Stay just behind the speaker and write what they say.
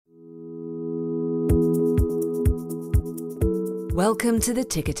Welcome to the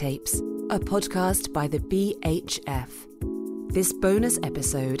Ticker Tapes, a podcast by the BHF. This bonus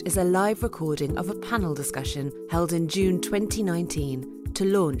episode is a live recording of a panel discussion held in June 2019 to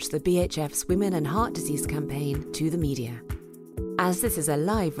launch the BHF's Women and Heart Disease campaign to the media. As this is a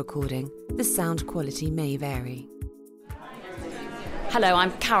live recording, the sound quality may vary. Hello,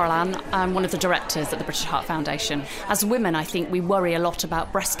 I'm Carol Ann. I'm one of the directors at the British Heart Foundation. As women, I think we worry a lot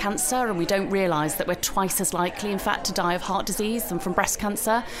about breast cancer, and we don't realise that we're twice as likely, in fact, to die of heart disease than from breast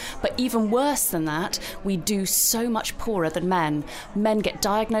cancer. But even worse than that, we do so much poorer than men. Men get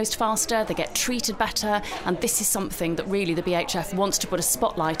diagnosed faster, they get treated better, and this is something that really the BHF wants to put a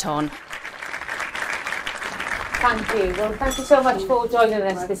spotlight on. Thank you. Well, thank you so much for joining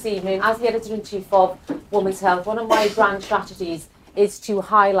us this evening. As the Editor-in-Chief of Women's Health, one of my brand strategies is to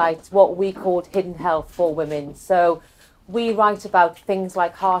highlight what we call hidden health for women. So we write about things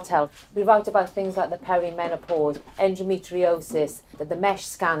like heart health, we write about things like the perimenopause, endometriosis, the mesh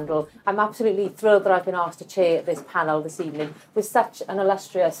scandal. I'm absolutely thrilled that I've been asked to chair this panel this evening with such an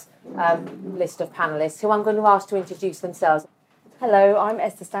illustrious list of panellists who I'm going to ask to introduce themselves. Hello, I'm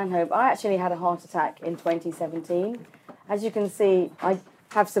Esther Stanhope. I actually had a heart attack in 2017. As you can see, I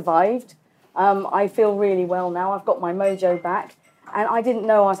have survived. I feel really well now. I've got my mojo back. And I didn't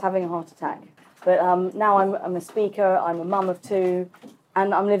know I was having a heart attack. But now I'm a speaker, I'm a mum of two,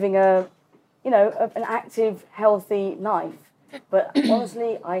 and I'm living an active, healthy life. But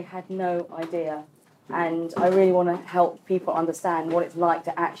honestly, I had no idea. And I really want to help people understand what it's like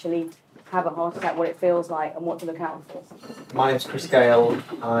to actually have a heart attack, what it feels like, and what to look out for. My name's Chris Gale.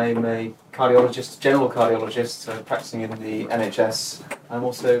 I'm a cardiologist, general cardiologist, practicing in the NHS. I'm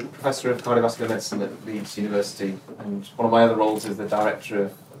also Professor of Cardiovascular Medicine at Leeds University, and one of my other roles is the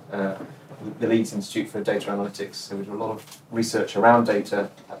Director of the Leeds Institute for Data Analytics, so we do a lot of research around data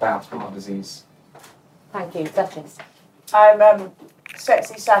about heart disease. Thank you. Duchess. I'm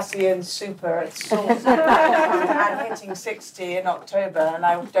sexy, sassy and super at source and hitting 60 in October, and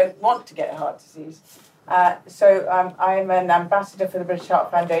I don't want to get heart disease. So I'm an ambassador for the British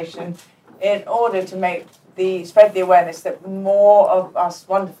Heart Foundation in order to spread the awareness that more of us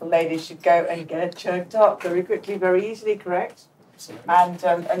wonderful ladies should go and get checked up very quickly, very easily, correct?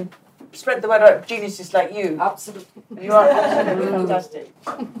 Absolutely. And spread the word about geniuses like you. Absolutely. You are absolutely fantastic.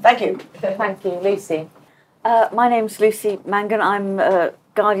 Thank you. Thank you. Lucy. My name's Lucy Mangan. I'm a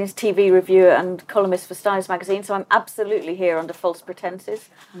Guardian's TV reviewer and columnist for Stars magazine, so I'm absolutely here under false pretences.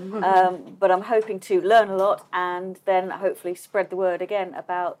 But I'm hoping to learn a lot and then hopefully spread the word again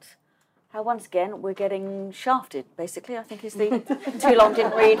about how once again we're getting shafted, basically, I think is the too long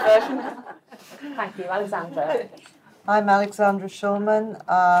didn't read version. Thank you. Alexandra. I'm Alexandra Shulman.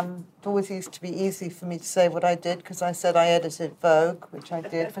 It always used to be easy for me to say what I did because I said I edited Vogue, which I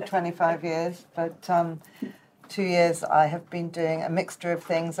did for 25 years. But 2 years I have been doing a mixture of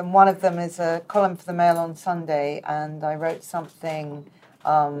things. And one of them is a column for the Mail on Sunday. And I wrote something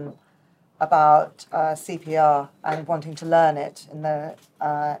about CPR and wanting to learn it in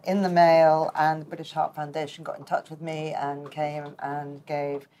the Mail. And the British Heart Foundation got in touch with me and came and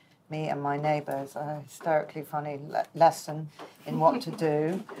gave me and my neighbours a hysterically funny lesson in what to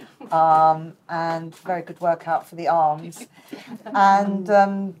do, and very good workout for the arms.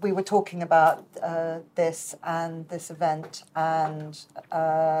 And we were talking about this event, and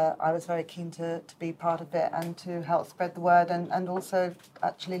I was very keen to be part of it and to help spread the word and also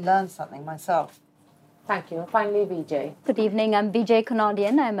actually learn something myself. Thank you. And finally, Vijay. Good evening. I'm Vijay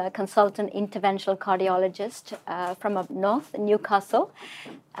Konadian. I'm a consultant interventional cardiologist from up north, Newcastle.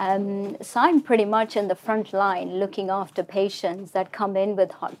 So I'm pretty much in the front line looking after patients that come in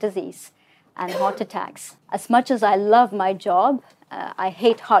with heart disease and heart attacks. As much as I love my job, I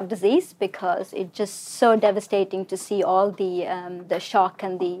hate heart disease because it's just so devastating to see all the shock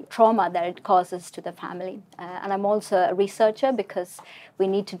and the trauma that it causes to the family. And I'm also a researcher because we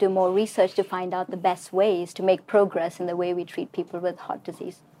need to do more research to find out the best ways to make progress in the way we treat people with heart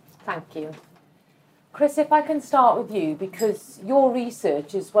disease. Thank you. Chris, if I can start with you, because your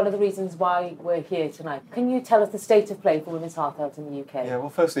research is one of the reasons why we're here tonight. Can you tell us the state of play for women's heart health in the UK? Yeah, well,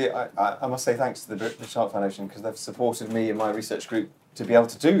 firstly, I must say thanks to the British Heart Foundation because they've supported me and my research group to be able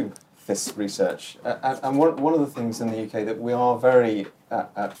to do this research. And one of the things in the UK that we are very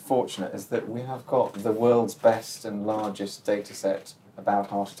fortunate is that we have got the world's best and largest data set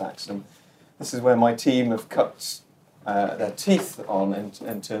about heart attacks. And this is where my team have cut their teeth on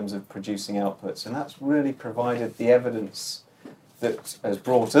in terms of producing outputs, and that's really provided the evidence that has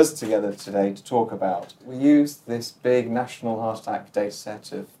brought us together today to talk about. We used this big national heart attack data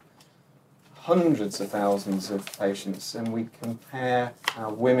set of hundreds of thousands of patients, and we compare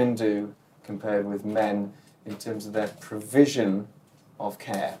how women do compared with men in terms of their provision of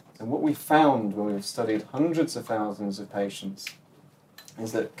care. And what we found when we've studied hundreds of thousands of patients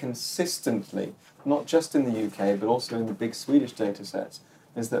is that consistently, not just in the UK, but also in the big Swedish data sets,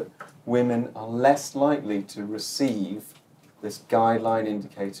 is that women are less likely to receive this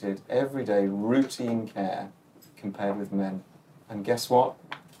guideline-indicated, everyday, routine care compared with men. And guess what?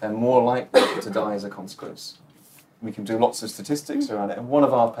 They're more likely to die as a consequence. We can do lots of statistics around it, and one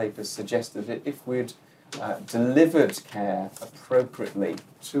of our papers suggested that if we'd delivered care appropriately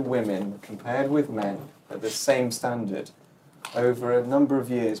to women compared with men at the same standard, over a number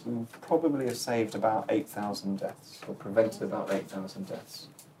of years, we would probably have saved about 8,000 deaths, or prevented about 8,000 deaths.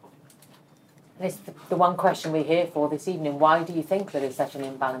 It's the one question we're here for this evening. Why do you think there is such an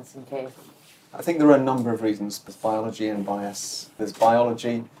imbalance in care? I think there are a number of reasons. There's biology and bias. There's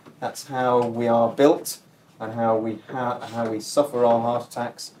biology, that's how we are built and how we suffer our heart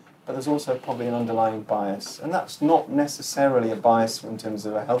attacks, but there's also probably an underlying bias. And that's not necessarily a bias in terms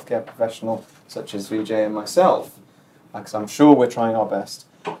of a healthcare professional such as Vijay and myself, because I'm sure we're trying our best.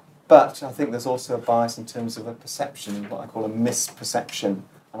 But I think there's also a bias in terms of a perception, what I call a misperception.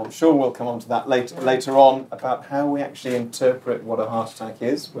 And I'm sure we'll come on to that later on about how we actually interpret what a heart attack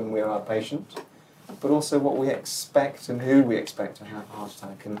is when we are a patient, but also what we expect and who we expect to have a heart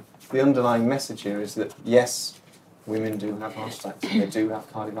attack. And the underlying message here is that, yes, women do have heart attacks and they do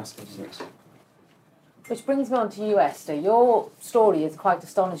have cardiovascular disease. Which brings me on to you, Esther. Your story is quite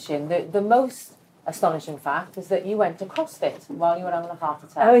astonishing. The most astonishing fact is that you went to CrossFit while you were having a heart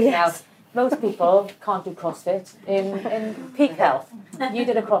attack. Oh, yes. Now, most people can't do CrossFit in peak health. You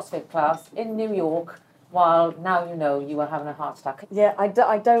did a CrossFit class in New York while now you know you were having a heart attack. Yeah, I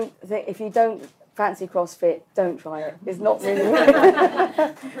don't think, if you don't fancy CrossFit, don't try it. It's not really.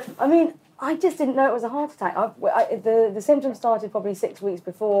 I mean, I just didn't know it was a heart attack. The symptoms started probably 6 weeks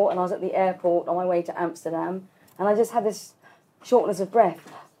before, and I was at the airport on my way to Amsterdam, and I just had this shortness of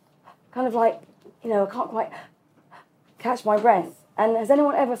breath, kind of like, I can't quite catch my breath. And has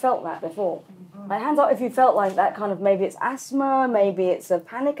anyone ever felt that before? Like, hands up if you felt like that, kind of, maybe it's asthma, maybe it's a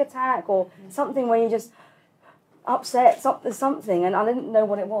panic attack, or something where you just upset, something, and I didn't know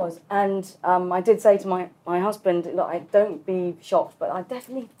what it was. And I did say to my husband, look, don't be shocked, but I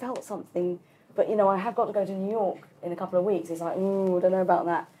definitely felt something. But, I have got to go to New York in a couple of weeks. He's like, ooh, I don't know about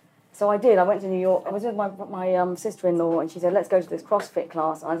that. So I did. I went to New York. I was with my sister-in-law, and she said, let's go to this CrossFit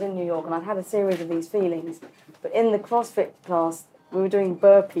class. And I was in New York, and I'd had a series of these feelings. But in the CrossFit class, we were doing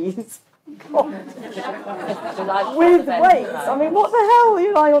burpees. With weights. I mean, what the hell?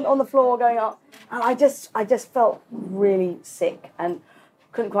 You're lying on the floor going up. And I just felt really sick and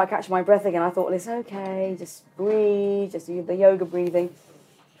couldn't quite catch my breath again. I thought, well, it's okay, just breathe, just do the yoga breathing.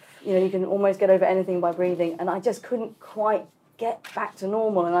 You can almost get over anything by breathing. And I just couldn't quite get back to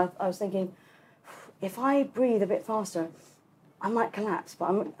normal. And I was thinking, if I breathe a bit faster, I might collapse, but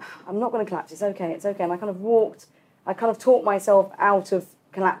I'm not going to collapse. It's okay. And I kind of talked myself out of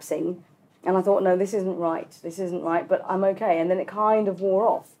collapsing, and I thought, no, this isn't right, but I'm okay. And then it kind of wore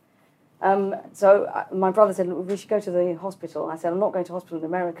off. So my brother said, we should go to the hospital. I said, I'm not going to hospital in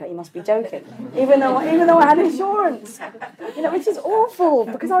America. You must be joking. even though I had insurance, which is awful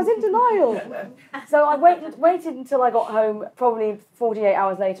because I was in denial. So I waited until I got home. Probably 48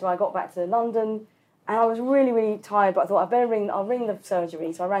 hours later, I got back to London, and I was really, really tired. But I thought I'll ring the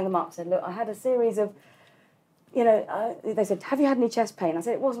surgery. So I rang them up and said, look, I had a series of, they said, have you had any chest pain? I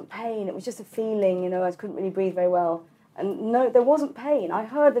said, it wasn't pain. It was just a feeling. I couldn't really breathe very well. And no, there wasn't pain. I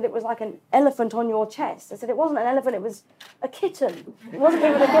heard that it was like an elephant on your chest. I said, it wasn't an elephant, it was a kitten. It wasn't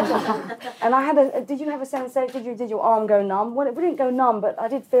even a kitten. And I had did you have a sensation, did your arm go numb? Well, it didn't go numb, but I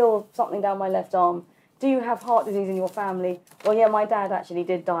did feel something down my left arm. Do you have heart disease in your family? Well, yeah, my dad actually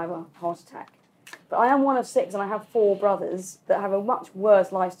did die of a heart attack. But I am one of 6, and I have 4 brothers that have a much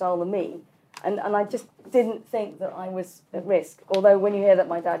worse lifestyle than me. And I just didn't think that I was at risk. Although when you hear that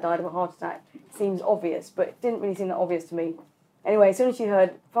my dad died of a heart attack, it seems obvious, but it didn't really seem that obvious to me. Anyway, as soon as she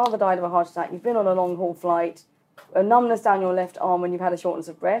heard, father died of a heart attack, you've been on a long-haul flight, a numbness down your left arm when you've had a shortness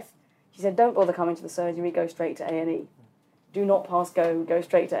of breath, she said, don't bother coming to the surgery, go straight to A&E. Do not pass go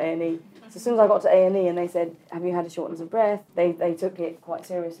straight to A&E. So as soon as I got to A&E and they said, have you had a shortness of breath, they took it quite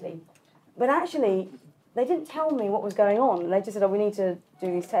seriously. But actually, they didn't tell me what was going on. They just said, we need to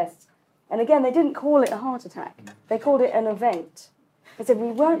do these tests. And again, they didn't call it a heart attack. They called it an event. They said,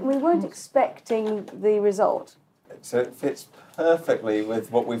 we weren't expecting the result. So it fits perfectly with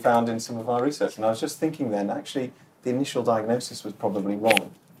what we found in some of our research. And I was just thinking then, actually, the initial diagnosis was probably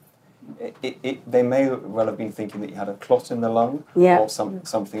wrong. They may well have been thinking that you had a clot in the lung or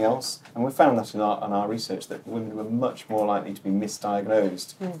something else. And we found that in our research, that women were much more likely to be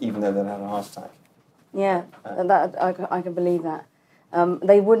misdiagnosed, even though they'd had a heart attack. Yeah, that I can believe that.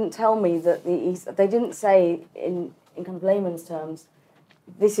 They wouldn't tell me that they didn't say in kind of layman's terms,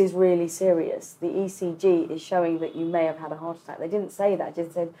 this is really serious. The ECG is showing that you may have had a heart attack. They didn't say that.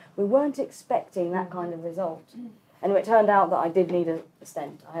 Just said we weren't expecting that kind of result. And it turned out that I did need a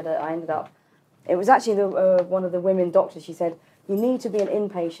stent. I ended up. It was actually one of the women doctors. She said you need to be an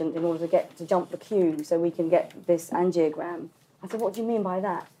inpatient in order to jump the queue so we can get this angiogram. I said, what do you mean by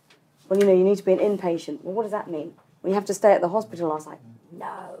that? Well, you need to be an inpatient. Well, what does that mean? Well, you have to stay at the hospital. I was like,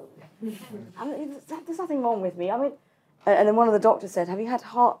 no. There's nothing wrong with me. I mean, and then one of the doctors said, have you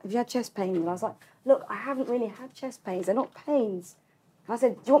had chest pains? And I was like, look, I haven't really had chest pains. They're not pains. And I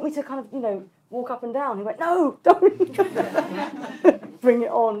said, do you want me to kind of, walk up and down? He went, no, don't. Bring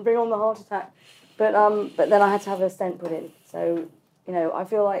on the heart attack. But then I had to have a stent put in. So, I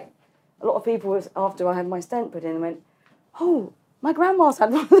feel like a lot of people, after I had my stent put in, went, oh, my grandma's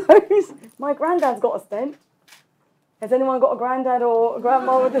had one of those. My granddad's got a stent. Has anyone got a granddad or a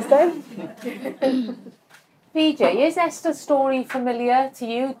grandma with a stent? VJ, is Esther's story familiar to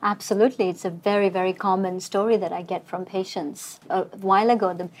you? Absolutely. It's a very, very common story that I get from patients. A while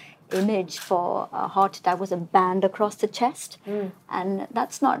ago, the image for a heart attack was a band across the chest. And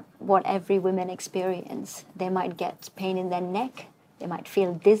that's not what every woman experience. They might get pain in their neck. They might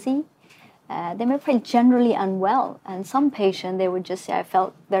feel dizzy. They may feel generally unwell. And some patient, they would just say, I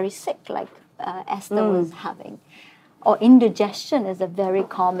felt very sick, like Esther was having. Or indigestion is a very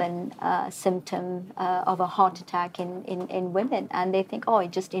common symptom of a heart attack in women. And they think, oh,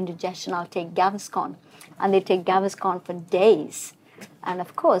 it's just indigestion, I'll take Gaviscon. And they take Gaviscon for days. And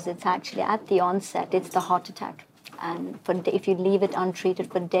of course, it's actually at the onset, it's the heart attack. And if you leave it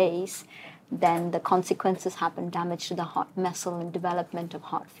untreated for days, then the consequences happen, damage to the heart muscle and development of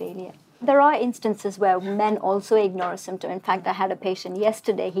heart failure. There are instances where men also ignore a symptom. In fact, I had a patient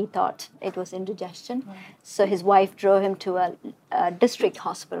yesterday, he thought it was indigestion. So his wife drove him to a district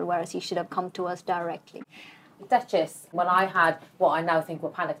hospital, whereas he should have come to us directly. Duchess, when I had what I now think were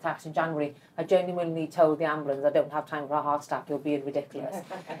panic attacks in January, I genuinely told the ambulance, I don't have time for a heart attack, you're being ridiculous.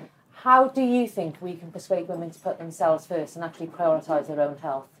 How do you think we can persuade women to put themselves first and actually prioritise their own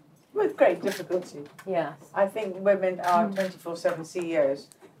health? With great difficulty. Yes. I think women are 24/7 CEOs.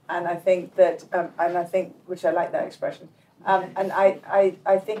 And I think that, which I like that expression, and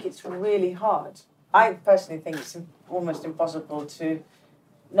I think it's really hard. I personally think it's almost impossible to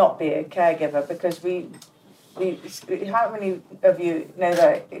not be a caregiver because how many of you know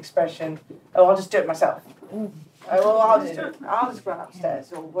that expression, oh, I'll just do it myself. Oh, well, I'll just do it. I'll just run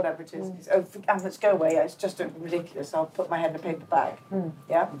upstairs or whatever it is. Oh, let's go away. It's just ridiculous. I'll put my head in a paper bag.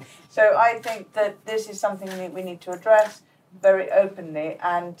 Yeah. So I think that this is something that we need to address very openly,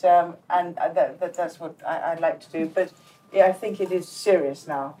 and that's what I'd like to do. But yeah, I think it is serious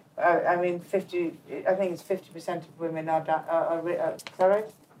now. I mean, I think it's 50% of women are sorry?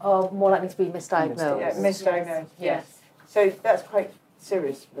 Or more likely to be misdiagnosed. Yeah, misdiagnosed. Yes. So that's quite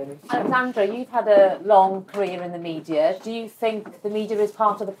serious, really. Alexandra, you've had a long career in the media. Do you think the media is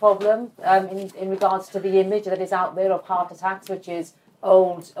part of the problem in regards to the image that is out there of heart attacks, which is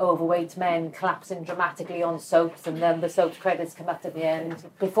old, overweight men collapsing dramatically on soaps, and then the soap credits come up at the end?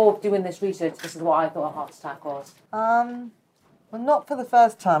 Before doing this research, this is what I thought a heart attack was. Well, not for the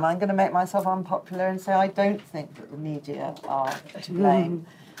first time. I'm going to make myself unpopular and say I don't think that the media are to blame.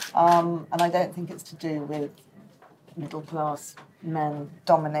 And I don't think it's to do with middle-class men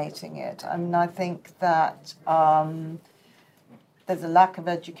dominating it. I mean, I think that there's a lack of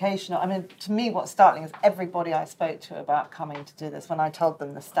education. I mean, to me, what's startling is everybody I spoke to about coming to do this, when I told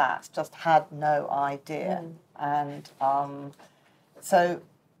them the stats, just had no idea. And so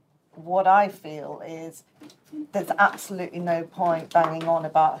what I feel is there's absolutely no point banging on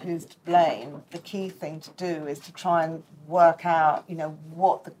about who's to blame. The key thing to do is to try and work out,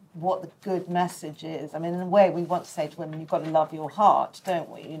 what the good message is. I mean, in a way, we want to say to women, you've got to love your heart, don't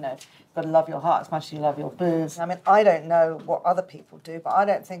we? You've got to love your heart as much as you love your boobs. I mean, I don't know what other people do, but I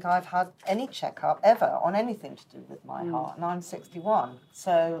don't think I've had any checkup ever on anything to do with my heart, and I'm 61.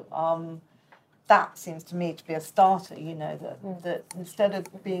 So that seems to me to be a starter, that instead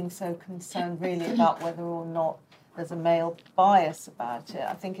of being so concerned really about whether or not there's a male bias about it,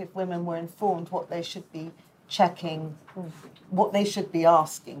 I think if women were informed what they should be checking, what they should be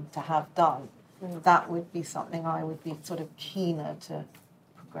asking to have done, that would be something I would be sort of keener to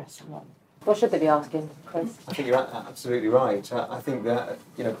progress along. What should they be asking, Chris? I think you're absolutely right. I think that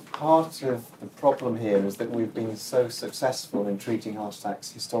part of the problem here is that we've been so successful in treating heart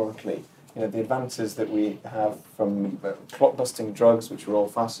attacks historically. The advances that we have from clot-busting drugs, which are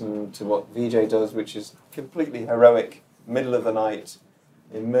old-fashioned, to what VJ does, which is completely heroic, middle of the night,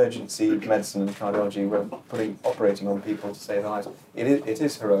 emergency medicine and cardiology, we're operating on people to save lives. It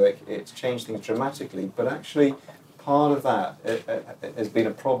is heroic. It's changed things dramatically, but actually part of that has been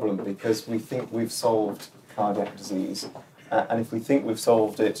a problem because we think we've solved cardiac disease. And if we think we've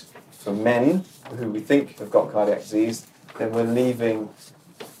solved it for men who we think have got cardiac disease, then we're leaving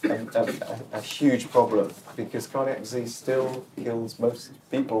a huge problem, because cardiac disease still kills most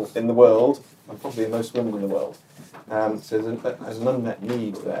people in the world, and probably most women in the world. So there's an unmet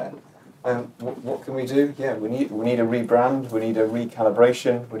need there. What can we do? Yeah, we need a rebrand, we need a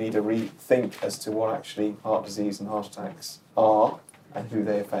recalibration, we need a rethink as to what actually heart disease and heart attacks are and who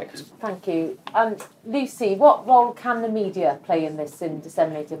they affect. Thank you. Lucy, what role can the media play in this, in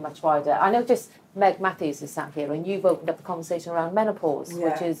disseminating much wider? I noticed Meg Matthews is sat here, and you've opened up the conversation around menopause,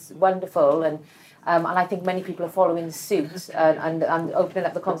 which is wonderful, and I think many people are following suit and opening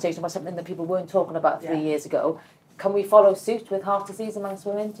up the conversation about something that people weren't talking about 3 years ago. Can we follow suit with heart disease amongst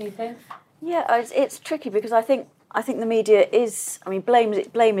women, do you think? Yeah, it's tricky because I think the media is, I mean, blame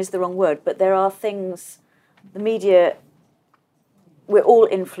is the wrong word, but there are things, the media, we're all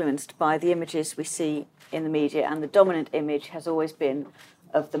influenced by the images we see in the media, and the dominant image has always been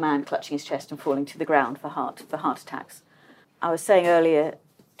of the man clutching his chest and falling to the ground for heart attacks. I was saying earlier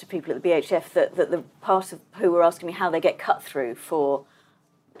to people at the BHF that the part of who were asking me how they get cut through for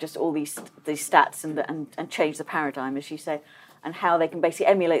just all these stats and change the paradigm, as you say, and how they can basically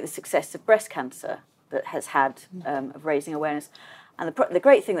emulate the success of breast cancer that has had of raising awareness. And the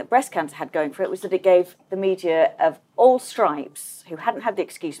great thing that breast cancer had going for it was that it gave the media of all stripes, who hadn't had the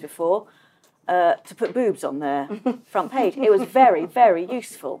excuse before, to put boobs on their front page. It was very, very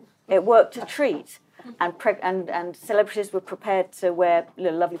useful. It worked to treat, and celebrities were prepared to wear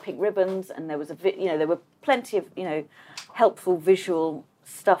lovely pink ribbons, and there was there were plenty of helpful visual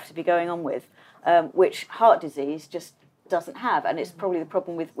stuff to be going on with, which heart disease just doesn't have, and it's probably the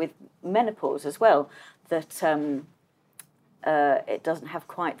problem with menopause as well, that it doesn't have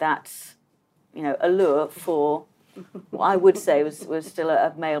quite that allure for what I would say was still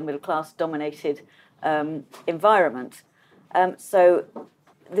a male middle class dominated environment. So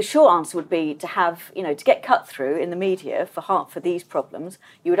the short answer would be to have to get cut through in the media for these problems,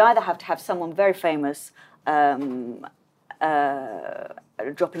 you would either have to have someone very famous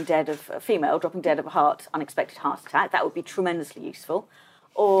dropping dead of a unexpected heart attack. That would be tremendously useful.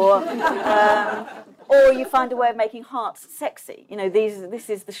 Or you find a way of making hearts sexy. This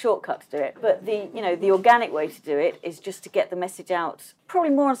is the shortcut to do it. But the organic way to do it is just to get the message out,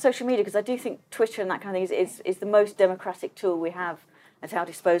 probably more on social media, because I do think Twitter and that kind of thing is the most democratic tool we have at our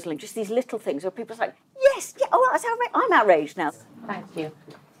disposal. And just these little things where people are like, yes, yeah, oh, that's outrageous. I'm outraged now. Thank you.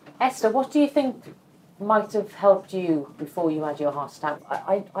 Esther, what do you think might have helped you before you had your heart attack?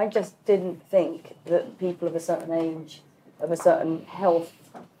 I just didn't think that people of a certain age, of a certain health,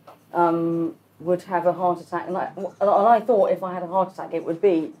 would have a heart attack. And I thought if I had a heart attack, it would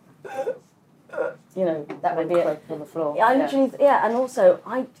be, that would be it. On the floor. I literally, and also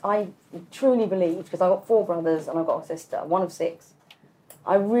I truly believe, because I've got 4 brothers and I've got a sister, one of 6,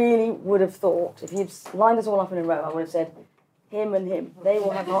 I really would have thought, if you'd lined us all up in a row, I would have said, him and him, they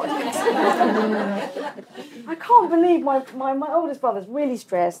will have heart attacks. I can't believe my oldest brother's really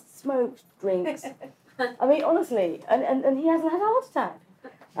stressed, smokes, drinks. I mean, honestly, and he hasn't had a heart attack.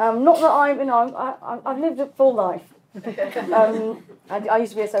 Not that I've lived a full life. I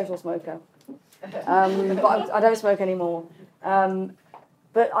used to be a social smoker, but I don't smoke anymore.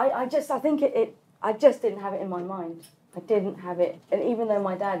 But I just didn't have it in my mind. I didn't have it, and even though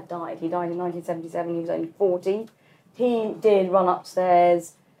my dad died, he died in 1977. He was only 40. He did run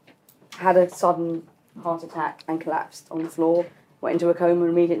upstairs, had a sudden heart attack and collapsed on the floor, went into a coma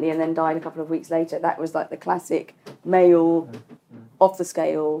immediately and then died a couple of weeks later. That was like the classic male off the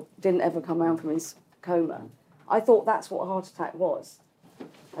scale, didn't ever come out from his coma. I thought that's what a heart attack was.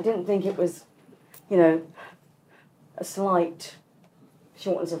 I didn't think it was, a slight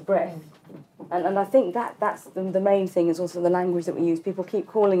shortness of breath. And I think that's the main thing, is also the language that we use. People keep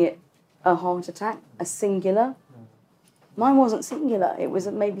calling it a heart attack, a singular. Mine wasn't singular. It was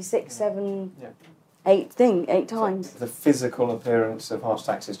maybe 6, 7, 8 times. The physical appearance of heart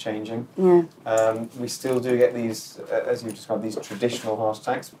attacks is changing. Yeah. We still do get these, as you described, these traditional heart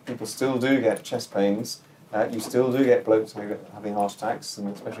attacks. People still do get chest pains. You still do get blokes having heart attacks, and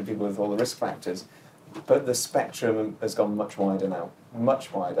especially people with all the risk factors. But the spectrum has gone much wider now,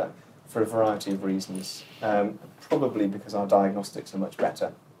 much wider, for a variety of reasons. Probably because our diagnostics are much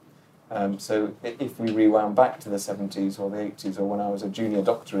better. So if we rewound back to the 70s or the 80s, or when I was a junior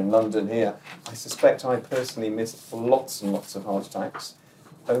doctor in London here, I suspect I personally missed lots and lots of heart attacks,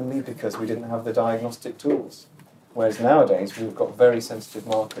 only because we didn't have the diagnostic tools. Whereas nowadays we've got very sensitive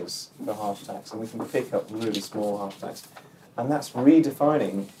markers for heart attacks, and we can pick up really small heart attacks, and that's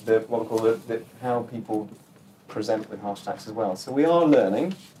redefining what we call how people present with heart attacks as well. So we are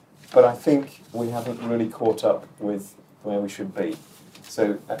learning, but I think we haven't really caught up with where we should be.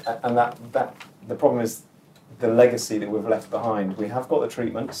 So and that the problem is the legacy that we've left behind. We have got the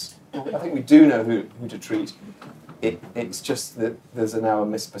treatments. I think we do know who to treat. It's just that there's now a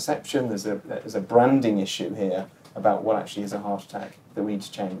misperception. There's a branding issue here about what actually is a heart attack that we need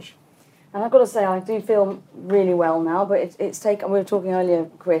to change. And I've got to say, I do feel really well now, but it's taken, we were talking earlier,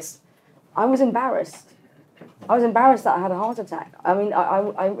 Chris, I was embarrassed. I was embarrassed that I had a heart attack. I mean,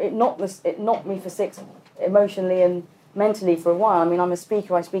 it knocked me for six emotionally and mentally for a while. I mean, I'm a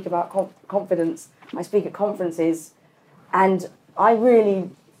speaker, I speak about confidence, I speak at conferences, and I really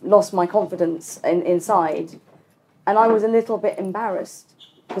lost my confidence inside, and I was a little bit embarrassed,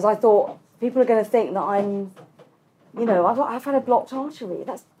 because I thought, people are going to think that I'm, you know, I've had a blocked artery.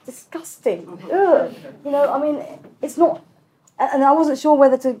 That's disgusting. Ugh. You know, I mean, it's not... And I wasn't sure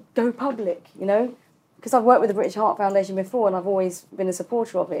whether to go public, you know, because I've worked with the British Heart Foundation before and I've always been a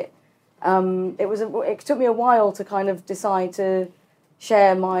supporter of it. It took me a while to kind of decide to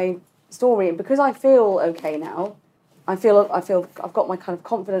share my story. And because I feel okay now, I feel I've got my kind of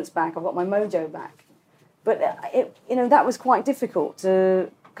confidence back, I've got my mojo back. But, you know, that was quite difficult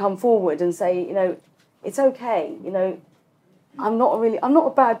to come forward and say, you know, it's okay, you know, I'm not a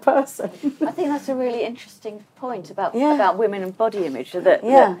bad person. I think that's a really interesting point about women and body image. That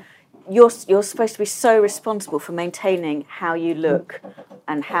you're supposed to be so responsible for maintaining how you look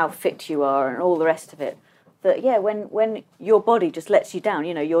and how fit you are and all the rest of it. That when your body just lets you down,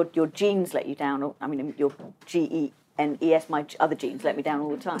 you know, your genes let you down. Or, I mean, your GENES, my other genes let me down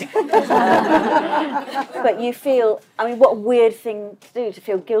all the time. But you feel, I mean, what a weird thing to do, to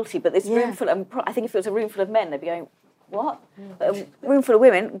feel guilty. But this room full, I think if it was a room full of men, they'd be going, what? But a room full of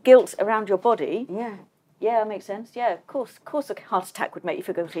women, guilt around your body. Yeah, that makes sense. Yeah, of course a heart attack would make you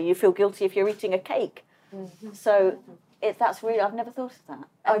feel guilty. You feel guilty if you're eating a cake. So that's really, I've never thought of that.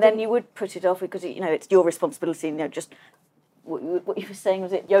 And then you would put it off because, you know, it's your responsibility, you know, just, what you were saying,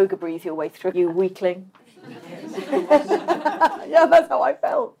 was it yoga breathe your way through, you weakling? Yeah, that's how I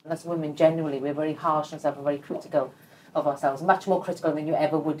felt. As women, generally, we're very harsh on ourselves and very critical of ourselves, much more critical than you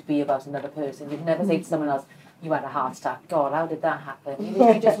ever would be about another person. You'd never say to someone else, you had a heart attack. God, how did that happen?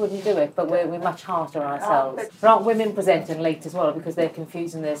 You just wouldn't do it, but we're much harsher on ourselves. But aren't women presenting late as well because they're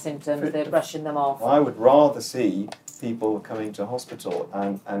confusing their symptoms, they're brushing them off? I would rather see people coming to hospital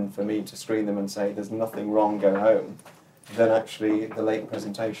and for me to screen them and say there's nothing wrong, go home, than actually the late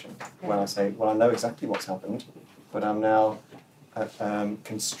presentation when I say, well, I know exactly what's happened, but I'm now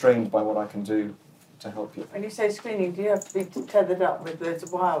constrained by what I can do to help you. When you say screening, do you have to be tethered up with loads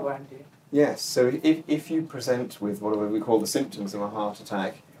of wire around you? Yes, so if you present with what we call the symptoms of a heart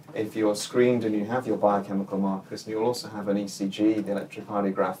attack, if you're screened and you have your biochemical markers, and you'll also have an ECG, the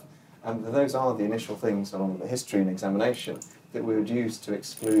electrocardiograph, and those are the initial things along the history and examination that we would use to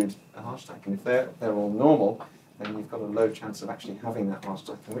exclude a heart attack. And if they're all normal, then you've got a low chance of actually having that heart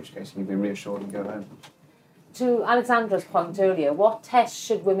attack, in which case you'll be reassured and go home. To Alexandra's point earlier, what tests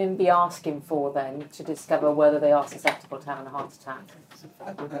should women be asking for then to discover whether they are susceptible to having a heart attack?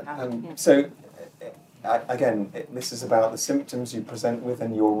 Again, this is about the symptoms you present with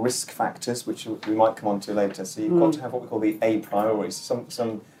and your risk factors, which we might come on to later. So you've got to have what we call the A priori,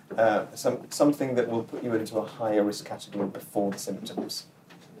 something that will put you into a higher risk category before the symptoms.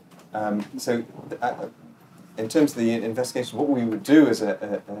 In terms of the investigation, what we would do as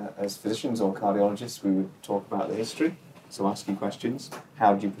physicians or cardiologists, we would talk about the history, so ask you questions.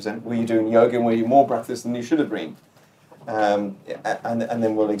 How did you present? Were you doing yoga and were you more breathless than you should have been? And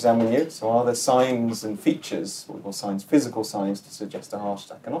then we'll examine you. So are there signs and features, what we call signs, physical signs, to suggest a heart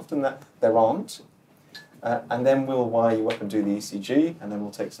attack? And often there aren't. And then we'll wire you up and do the ECG, and then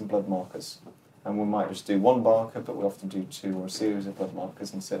we'll take some blood markers. And we might just do one marker, but we often do two or a series of blood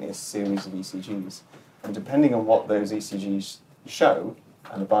markers, and certainly a series of ECGs. And depending on what those ECGs show,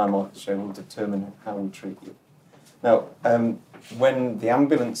 and the biomarkers show, will determine how we treat you. Now, when the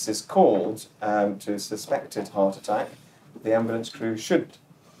ambulance is called to a suspected heart attack, the ambulance crew should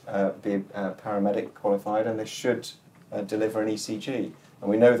be paramedic qualified, and they should deliver an ECG. And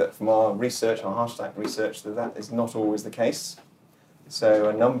we know that from our research, our heart attack research, that is not always the case. So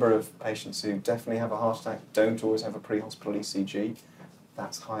a number of patients who definitely have a heart attack don't always have a pre-hospital ECG.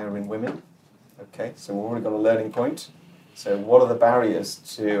 That's higher in women. Okay, so we've already got a learning point. So what are the barriers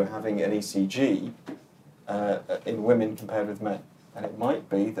to having an ECG in women compared with men? And it might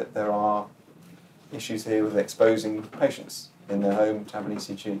be that there are issues here with exposing patients in their home to have an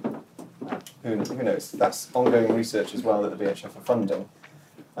ECG. Who knows? That's ongoing research as well that the BHF are funding.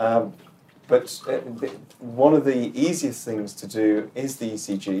 But one of the easiest things to do is the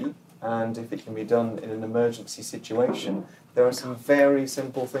ECG, and if it can be done in an emergency situation, there are some very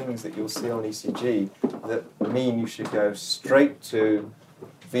simple things that you'll see on ECG that mean you should go straight to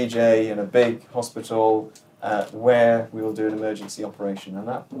VJ in a big hospital where we will do an emergency operation. And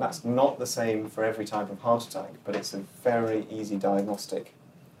that's not the same for every type of heart attack, but it's a very easy diagnostic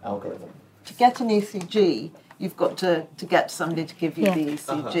algorithm. To get an ECG, you've got to get somebody to give you the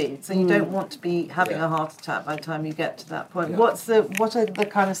ECG. So you don't want to be having a heart attack by the time you get to that point. What are the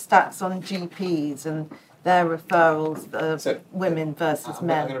kind of stats on GPs and their referrals, women versus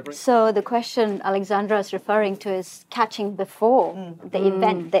men? So the question Alexandra is referring to is catching before the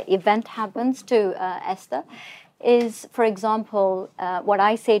event. The event happens to Esther. Is, for example, what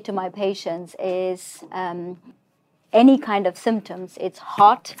I say to my patients is any kind of symptoms, it's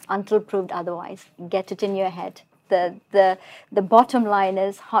heart until proved otherwise. Get it in your head. The bottom line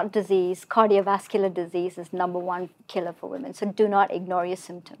is heart disease, cardiovascular disease is #1 killer for women. So do not ignore your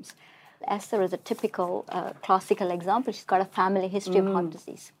symptoms. Esther is a typical classical example. She's got a family history of heart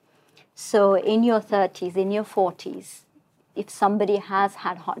disease. So in your 30s, in your 40s, if somebody has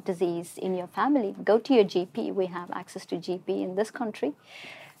had heart disease in your family, go to your GP. We have access to GP in this country.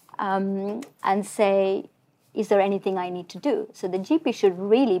 And say, is there anything I need to do? So the GP should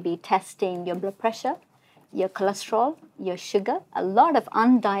really be testing your blood pressure, your cholesterol, your sugar. A lot of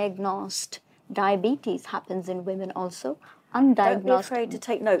undiagnosed diabetes happens in women also. Don't be afraid to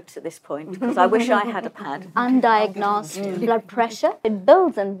take notes at this point, because I wish I had a pad. Undiagnosed blood pressure, it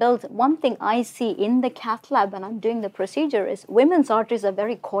builds and builds. One thing I see in the cath lab when I'm doing the procedure is women's arteries are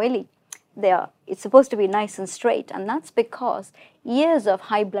very coily. It's supposed to be nice and straight, and that's because years of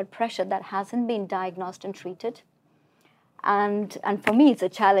high blood pressure that hasn't been diagnosed and treated. And for me, it's a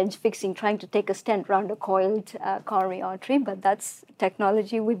challenge trying to take a stent around a coiled coronary artery, but that's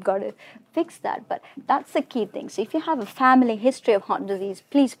technology. We've got to fix that. But that's the key thing. So if you have a family history of heart disease,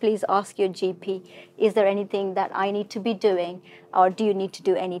 please ask your GP, is there anything that I need to be doing, or do you need to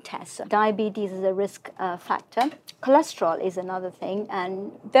do any tests? So diabetes is a risk factor. Cholesterol is another thing,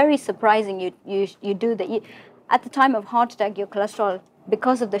 and very surprising, you do that. At the time of heart attack, your cholesterol,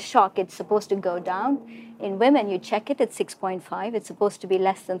 because of the shock, it's supposed to go down. In women, you check it, it's 6.5. It's supposed to be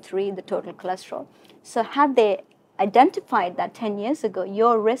less than 3, the total cholesterol. So had they identified that 10 years ago,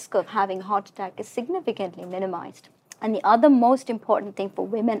 your risk of having heart attack is significantly minimized. And the other most important thing for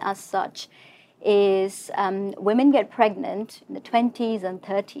women as such is women get pregnant in the 20s and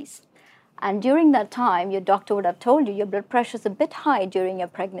 30s. And during that time, your doctor would have told you your blood pressure is a bit high during your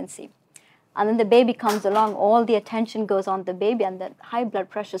pregnancy. And then the baby comes along, all the attention goes on the baby, and the high blood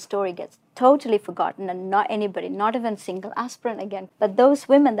pressure story gets totally forgotten, and not anybody, not even single aspirin again. But those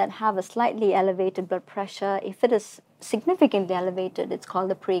women that have a slightly elevated blood pressure, if it is significantly elevated, it's called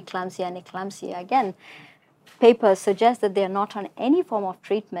the preeclampsia and eclampsia. Again, papers suggest that they are not on any form of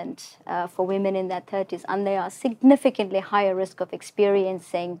treatment for women in their 30s, and they are significantly higher risk of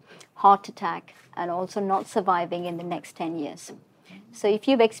experiencing heart attack and also not surviving in the next 10 years. So if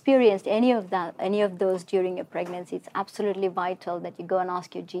you've experienced any of those during your pregnancy, it's absolutely vital that you go and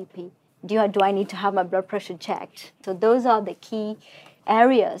ask your GP, do I need to have my blood pressure checked? So those are the key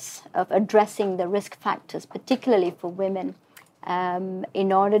areas of addressing the risk factors, particularly for women,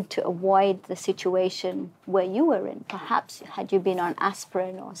 in order to avoid the situation where you were in. Perhaps had you been on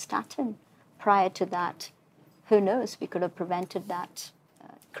aspirin or statin prior to that, who knows, we could have prevented that.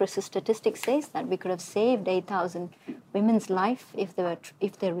 Chris's statistic says that we could have saved 8,000 women's life if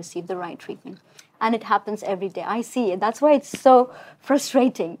they received the right treatment. And it happens every day. I see it. That's why it's so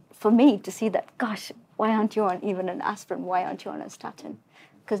frustrating for me to see that, gosh, why aren't you on even an aspirin? Why aren't you on a statin?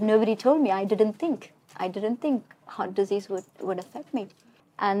 Because nobody told me. I didn't think heart disease would affect me.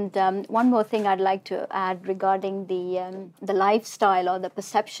 And one more thing I'd like to add regarding the lifestyle or the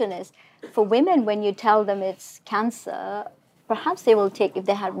perception is, for women, when you tell them it's cancer, perhaps they will take, if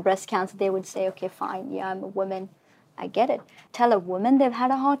they had breast cancer, they would say, okay, fine, yeah, I'm a woman, I get it. Tell a woman they've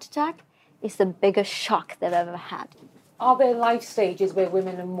had a heart attack, it's the biggest shock they've ever had. Are there life stages where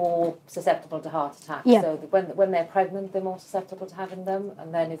women are more susceptible to heart attacks? Yeah. So when they're pregnant, they're more susceptible to having them,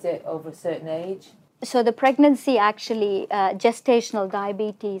 and then is it over a certain age? So the pregnancy actually, gestational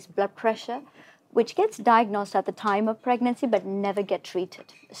diabetes, blood pressure, which gets diagnosed at the time of pregnancy but never get treated.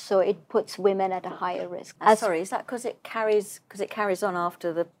 So it puts women at a higher risk. Sorry, is that because it carries on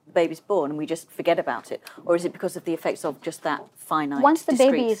after the baby's born and we just forget about it? Or is it because of the effects of just that finite, once the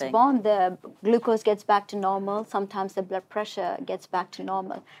baby is thing? born, the glucose gets back to normal. Sometimes the blood pressure gets back to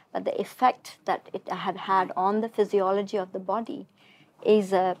normal. But the effect that it had on the physiology of the body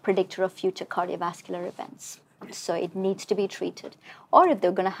is a predictor of future cardiovascular events. So it needs to be treated. Or if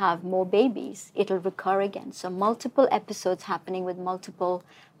they're going to have more babies, it'll recur again. So multiple episodes happening with multiple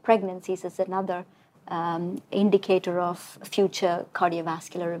pregnancies is another indicator of future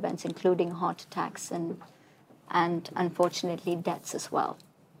cardiovascular events, including heart attacks and unfortunately deaths as well.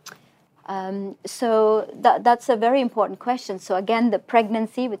 So that's a very important question. So again, the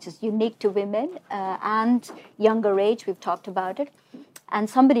pregnancy, which is unique to women, and younger age, we've talked about it. And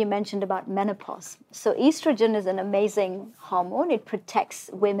somebody mentioned about menopause. So estrogen is an amazing hormone. It protects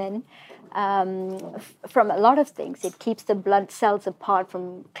women from a lot of things. It keeps the blood cells apart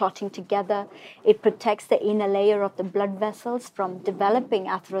from clotting together. It protects the inner layer of the blood vessels from developing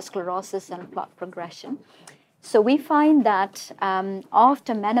atherosclerosis and clot progression. So we find that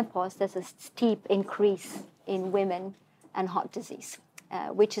after menopause, there's a steep increase in women and heart disease,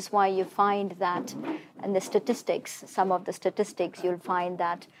 which is why you find that in the statistics, some of the statistics, you'll find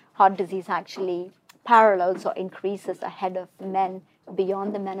that heart disease actually parallels or increases ahead of men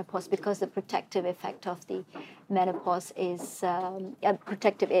beyond the menopause, because the protective effect of the menopause is a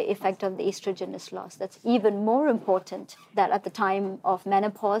protective effect of the estrogen is lost. That's even more important that at the time of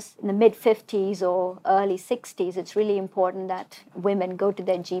menopause, in the mid-50s or early 60s, it's really important that women go to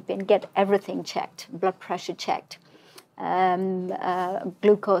their GP and get everything checked, blood pressure checked,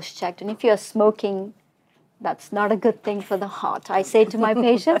 glucose checked. And if you're smoking, that's not a good thing for the heart. I say to my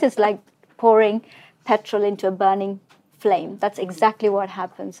patients, it's like pouring petrol into a burning flame. That's exactly what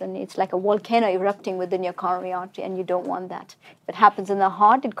happens, and it's like a volcano erupting within your coronary artery, and you don't want that. If it happens in the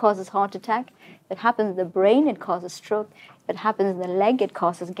heart, it causes heart attack. If it happens in the brain, it causes stroke. If it happens in the leg, it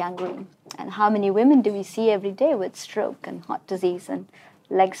causes gangrene. And how many women do we see every day with stroke and heart disease and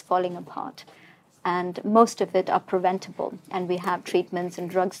legs falling apart? And most of it are preventable, and we have treatments and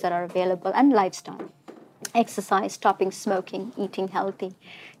drugs that are available, and lifestyle. Exercise, stopping smoking, eating healthy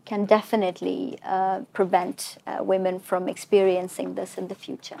can definitely prevent women from experiencing this in the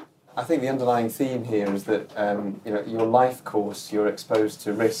future. I think the underlying theme here is that your life course, you're exposed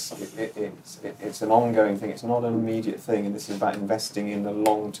to risk. It's an ongoing thing. It's not an immediate thing, and this is about investing in the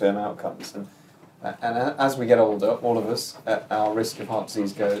long-term outcomes. And as we get older, all of us, our risk of heart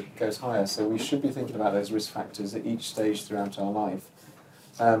disease goes higher. So we should be thinking about those risk factors at each stage throughout our life.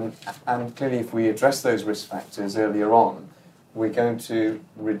 And clearly, if we address those risk factors earlier on, we're going to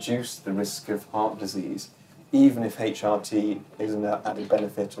reduce the risk of heart disease, even if HRT is an added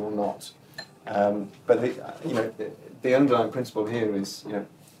benefit or not. But the underlying principle here is,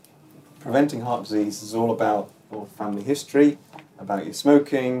 preventing heart disease is all about your family history, about your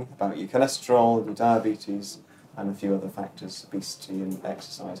smoking, about your cholesterol, your diabetes, and a few other factors, obesity and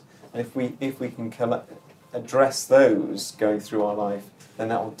exercise. And if we can address those going through our life, then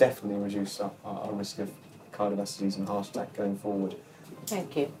that will definitely reduce our risk of cardiovascular disease and heart attack going forward.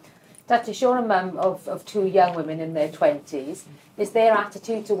 Thank you. Dr. You're a mum of two young women in their 20s. Is their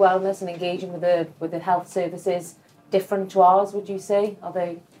attitude to wellness and engaging with the health services different to ours, would you say? Are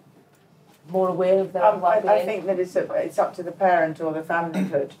they more aware of their well-being? I think that it's up to the parent or the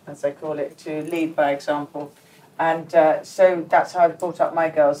familyhood, as I call it, to lead by example. And so that's how I brought up my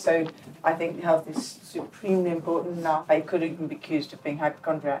girls. So I think health is supremely important now. I could even be accused of being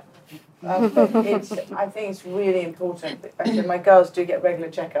hypochondriac. But I think it's really important. So my girls do get regular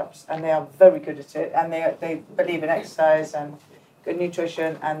checkups, and they are very good at it. And they believe in exercise and good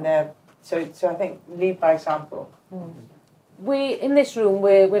nutrition, and so I think lead by example. We in this room,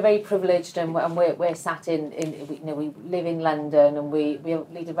 we're very privileged, and we're sat we live in London, and we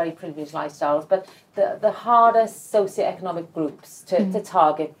lead a very privileged lifestyles. But the hardest socioeconomic groups to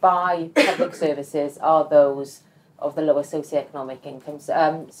target by public services are those of the lower socioeconomic incomes.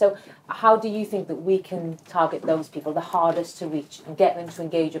 So how do you think that we can target those people, the hardest to reach, and get them to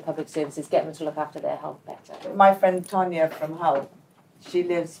engage with public services, get them to look after their health better? My friend Tanya from Hull, she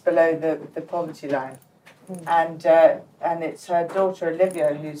lives below the poverty line. And it's her daughter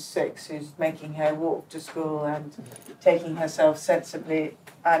Olivia, who's 6, who's making her walk to school and taking herself sensibly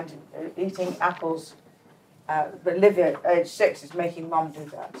and eating apples. But Olivia, age 6, is making mum do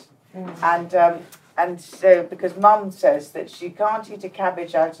that. And so, because mum says that she can't eat a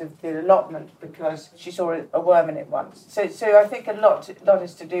cabbage out of the allotment because she saw a worm in it once. So I think a lot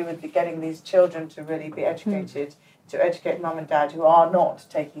is to do with getting these children to really be educated, to educate mum and dad who are not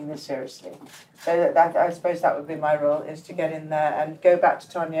taking this seriously. So that I suppose that would be my role, is to get in there and go back to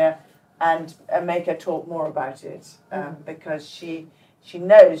Tonya and make her talk more about it, because she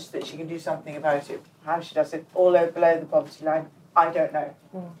knows that she can do something about it. How she does it all below the poverty line, I don't know.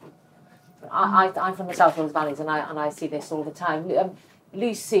 I'm from the South Wales Valleys, and I see this all the time.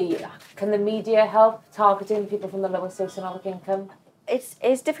 Lucy, can the media help targeting people from the lower socioeconomic income?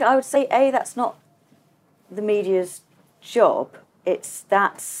 it's difficult. I would say, that's not the media's job.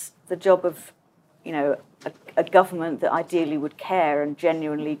 That's the job of, a government that ideally would care and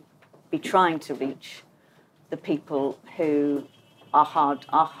genuinely be trying to reach the people who are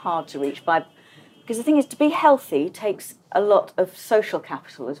hard to reach by. Because the thing is, to be healthy takes a lot of social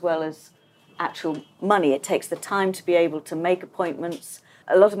capital as well as actual money. It takes the time to be able to make appointments.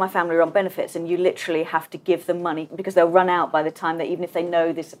 A lot of my family are on benefits, and you literally have to give them money because they'll run out by the time that, even if they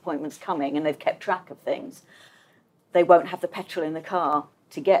know this appointment's coming and they've kept track of things, they won't have the petrol in the car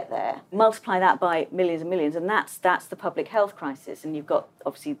to get there. Multiply that by millions and millions, and that's the public health crisis. And you've got,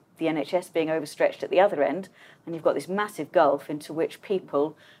 obviously, the NHS being overstretched at the other end, and you've got this massive gulf into which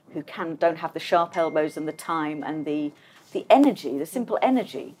people who don't have the sharp elbows and the time and the energy, the simple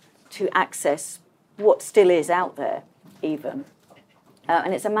energy, to access what still is out there, even.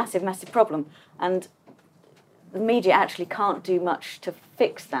 And it's a massive, massive problem. And the media actually can't do much to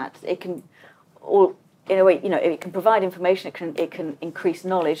fix that. It can, in a way, it can provide information. It can increase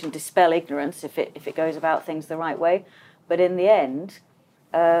knowledge and dispel ignorance if it goes about things the right way. But in the end,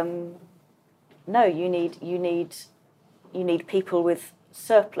 no, you need people with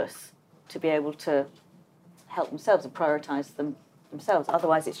surplus to be able to help themselves and prioritise themselves.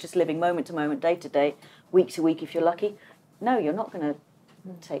 Otherwise, it's just living moment to moment, day to day, week to week if you're lucky. No, you're not going to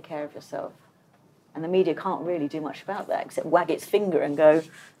take care of yourself. And the media can't really do much about that except wag its finger and go,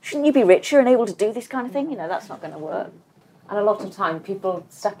 shouldn't you be richer and able to do this kind of thing? That's not going to work. And a lot of time, people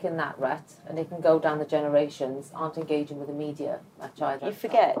stuck in that rut, and they can go down the generations, aren't engaging with the media much either. You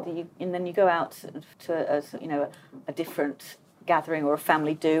forget, and then you go out to a different gathering or a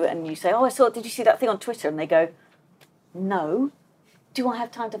family do, and you say, did you see that thing on Twitter? And they go, no. Do I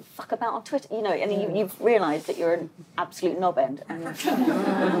have time to fuck about on Twitter? And you've realised that you're an absolute knob end, and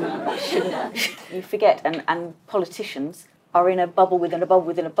you forget. And politicians are in a bubble within a bubble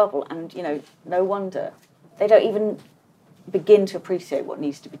within a bubble, and no wonder they don't even begin to appreciate what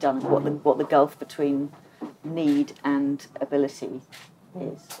needs to be done and what the gulf between need and ability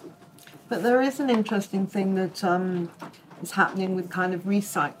is. But there is an interesting thing that is happening with kind of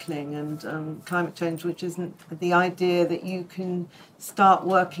recycling and climate change, which isn't the idea that you can start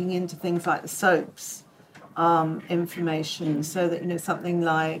working into things like the soaps information, so that something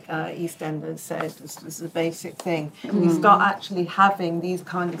like EastEnders said, this is a basic thing. You start actually having these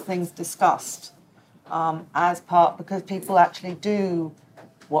kind of things discussed as part, because people actually do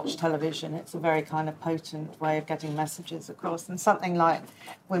watch television. It's a very kind of potent way of getting messages across, and something like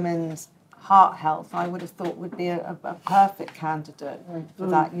women's heart health, I would have thought would be a perfect candidate for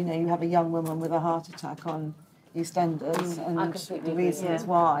that. You have a young woman with a heart attack on EastEnders, and the reasons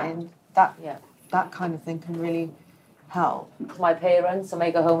why, and that kind of thing can really help. My parents, I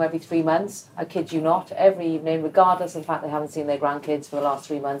may go home every 3 months, I kid you not, every evening, regardless of the fact they haven't seen their grandkids for the last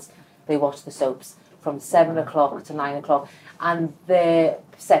 3 months, they watch the soaps from 7 o'clock to 9 o'clock, and their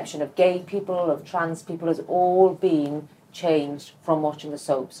perception of gay people, of trans people, has all been changed from watching the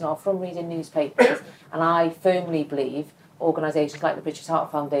soaps, not from reading newspapers. And I firmly believe organisations like the British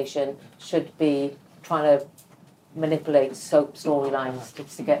Heart Foundation should be trying to manipulate soap storylines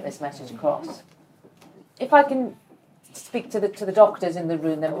to get this message across. If I can speak to the doctors in the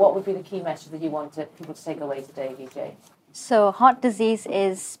room, then what would be the key message that you want people to take away today, VJ? So heart disease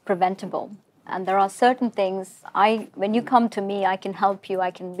is preventable. And there are certain things, when you come to me, I can help you,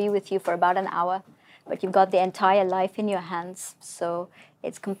 I can be with you for about an hour, but you've got the entire life in your hands. So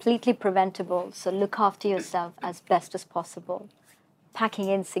it's completely preventable. So look after yourself as best as possible. Packing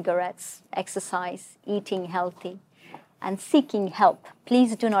in cigarettes, exercise, eating healthy, and seeking help.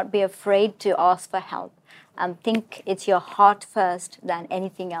 Please do not be afraid to ask for help. And think it's your heart first than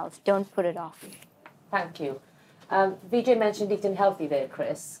anything else. Don't put it off. Thank you. VJ mentioned eating healthy there,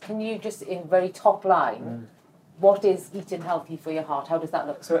 Chris. Can you just, in very top line, what is eating healthy for your heart? How does that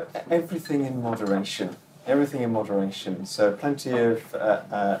look? So everything in moderation. Everything in moderation. So plenty of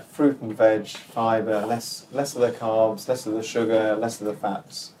fruit and veg, fibre, less of the carbs, less of the sugar, less of the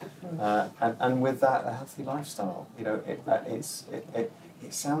fats, and with that, a healthy lifestyle.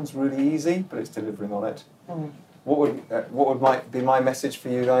 It sounds really easy, but it's delivering on it. What would be my message for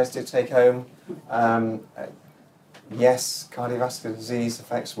you guys to take home? Yes, cardiovascular disease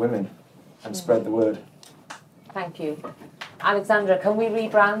affects women, and spread the word. Thank you. Alexandra, can we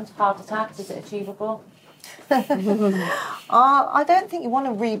rebrand heart attacks? Is it achievable? I don't think you want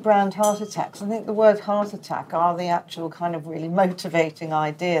to rebrand heart attacks. I think the word heart attack are the actual kind of really motivating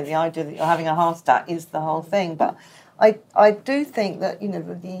idea. The idea that you're having a heart attack is the whole thing. But I do think that,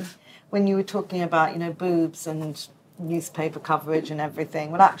 when you were talking about, boobs and newspaper coverage and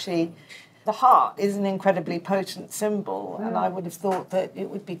everything, well, actually, The heart is an incredibly potent symbol, and I would have thought that it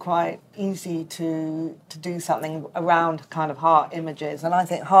would be quite easy to do something around kind of heart images. And I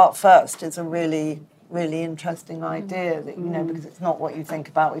think Heart First is a really, really interesting idea that, you know, because it's not what you think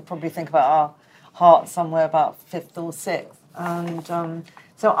about. We probably think about our heart somewhere about fifth or sixth. And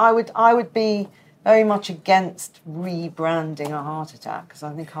so I would be very much against rebranding a heart attack, because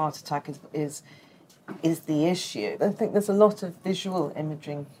I think heart attack is the issue. I think there's a lot of visual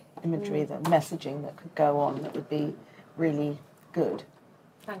imagery, that messaging that could go on that would be really good.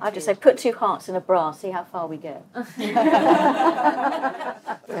 I'd just say put 2 hearts in a bra, see how far we get.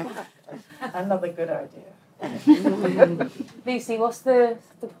 Another good idea. Lucy, what's the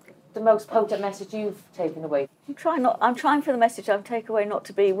most potent message you've taken away? I'm trying for the message I take away not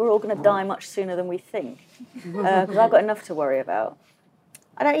to be, we're all going to die much sooner than we think. Because I've got enough to worry about.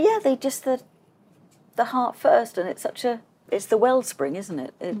 The heart first, and it's the wellspring, isn't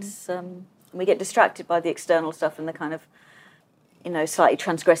it? It's we get distracted by the external stuff and the kind of, you know, slightly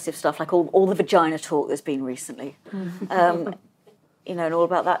transgressive stuff, like all the vagina talk there's been recently. You know, and all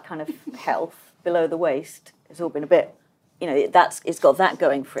about that kind of health below the waist has all been a bit, you know, it's got that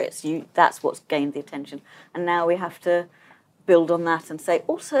going for it. So that's what's gained the attention. And now we have to build on that and say,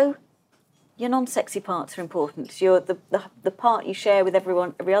 also, your non-sexy parts are important. The part you share with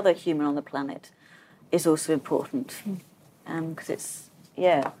every other human on the planet is also important. Because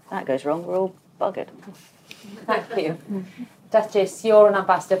that goes wrong, we're all buggered. Thank you. Duchess, you're an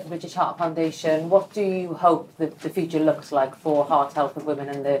ambassador for the British Heart Foundation. What do you hope the future looks like for heart health of women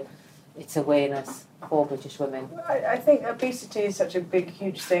and its awareness for British women? I think obesity is such a big,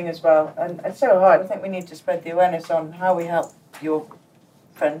 huge thing as well, and it's so hard. I think we need to spread the awareness on how we help your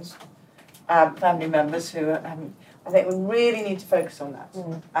friends, family members who I think we really need to focus on that.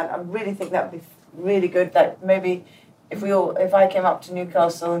 And I really think that would be really good. That maybe if I came up to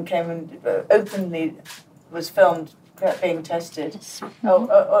Newcastle and came and openly was filmed being tested. Come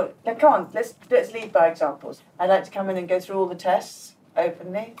on, let's lead by examples. I'd like to come in and go through all the tests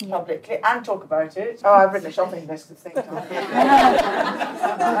openly, publicly, and talk about it. Oh, I've written a shopping list of things. I'm going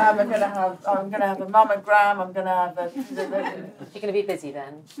to have a mammogram. I'm going to have a. You're going to be busy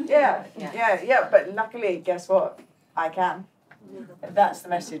then. Yeah. But luckily, guess what? I can. That's the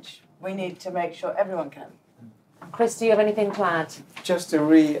message. We need to make sure everyone can. Chris, do you have anything to add? Just to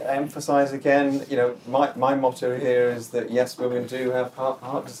re-emphasise again, you know, my motto here is that yes, women do have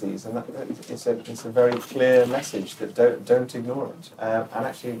heart disease, and it's a very clear message that don't ignore it. And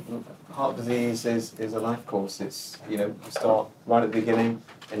actually, heart disease is a life course. It's, you know, you start right at the beginning,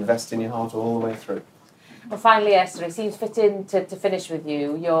 invest in your heart all the way through. Well, finally, Esther, it seems fitting to finish with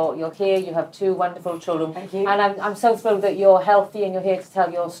you. You're here. You have 2 wonderful children. Thank you. And I'm so thrilled that you're healthy and you're here to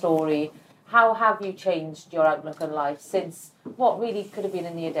tell your story. How have you changed your outlook on life since what really could have been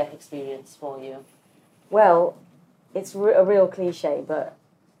a near-death experience for you? Well, it's a real cliche, but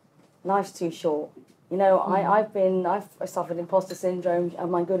life's too short. You know, I've suffered imposter syndrome.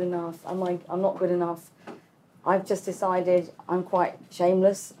 Am I good enough? I'm not good enough. I've just decided I'm quite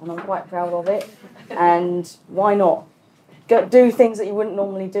shameless and I'm quite proud of it. And why not? Go do things that you wouldn't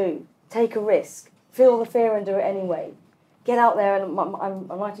normally do. Take a risk. Feel the fear and do it anyway. Get out there, and I'm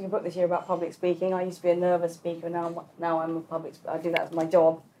writing a book this year about public speaking. I used to be a nervous speaker, now I'm a public speaker. I do that as my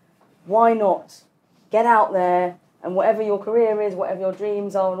job. Why not? Get out there, and whatever your career is, whatever your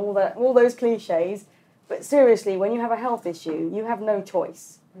dreams are, and all those cliches. But seriously, when you have a health issue, you have no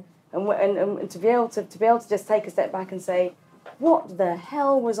choice. And to be able to just take a step back and say, what the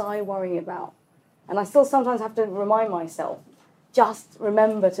hell was I worrying about? And I still sometimes have to remind myself, just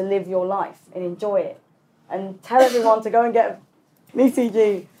remember to live your life and enjoy it. And tell everyone to go and get an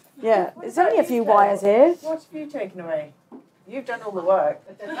ECG. Yeah, there's only a few wires here. What have you taken away? You've done all the work.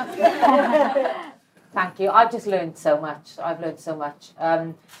 Thank you. I've just learned so much. I've learned so much.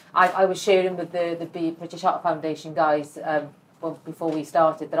 I was sharing with the British Heart Foundation guys before we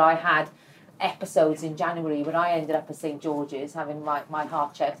started that I had episodes in January when I ended up at St George's having my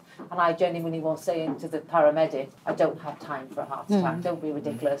heart checked, and I genuinely was saying to the paramedic, I don't have time for a heart attack, don't be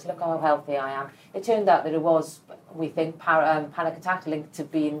ridiculous, look how healthy I am. It turned out that it was, we think, panic attack linked to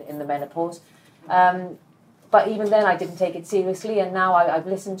being in the menopause. But even then I didn't take it seriously, and now I've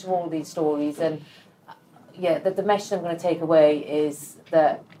listened to all these stories, and the message I'm going to take away is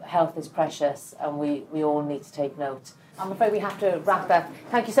that health is precious and we all need to take note. I'm afraid we have to wrap up.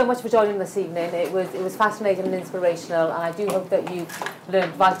 Thank you so much for joining this evening. It was fascinating and inspirational, and I do hope that you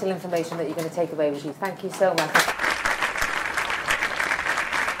learned vital information that you're going to take away with you. Thank you so much.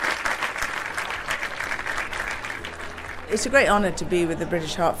 It's a great honour to be with the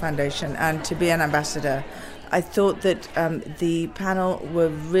British Heart Foundation and to be an ambassador. I thought that the panel were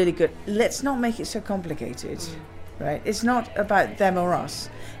really good. Let's not make it so complicated, right? It's not about them or us.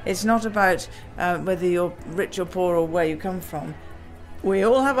 It's not about whether you're rich or poor or where you come from. We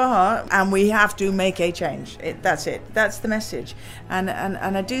all have a heart and we have to make a change. That's it. That's the message. And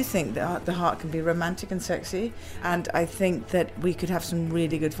I do think that the heart can be romantic and sexy, and I think that we could have some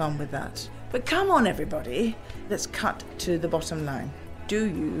really good fun with that. But come on, everybody, let's cut to the bottom line. Do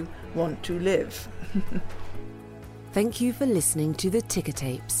you want to live? Thank you for listening to the Ticker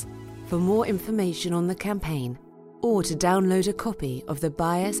Tapes. For more information on the campaign, or to download a copy of the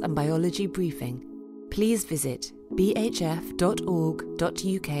Bias and Biology Briefing, please visit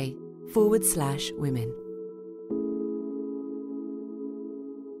bhf.org.uk/women.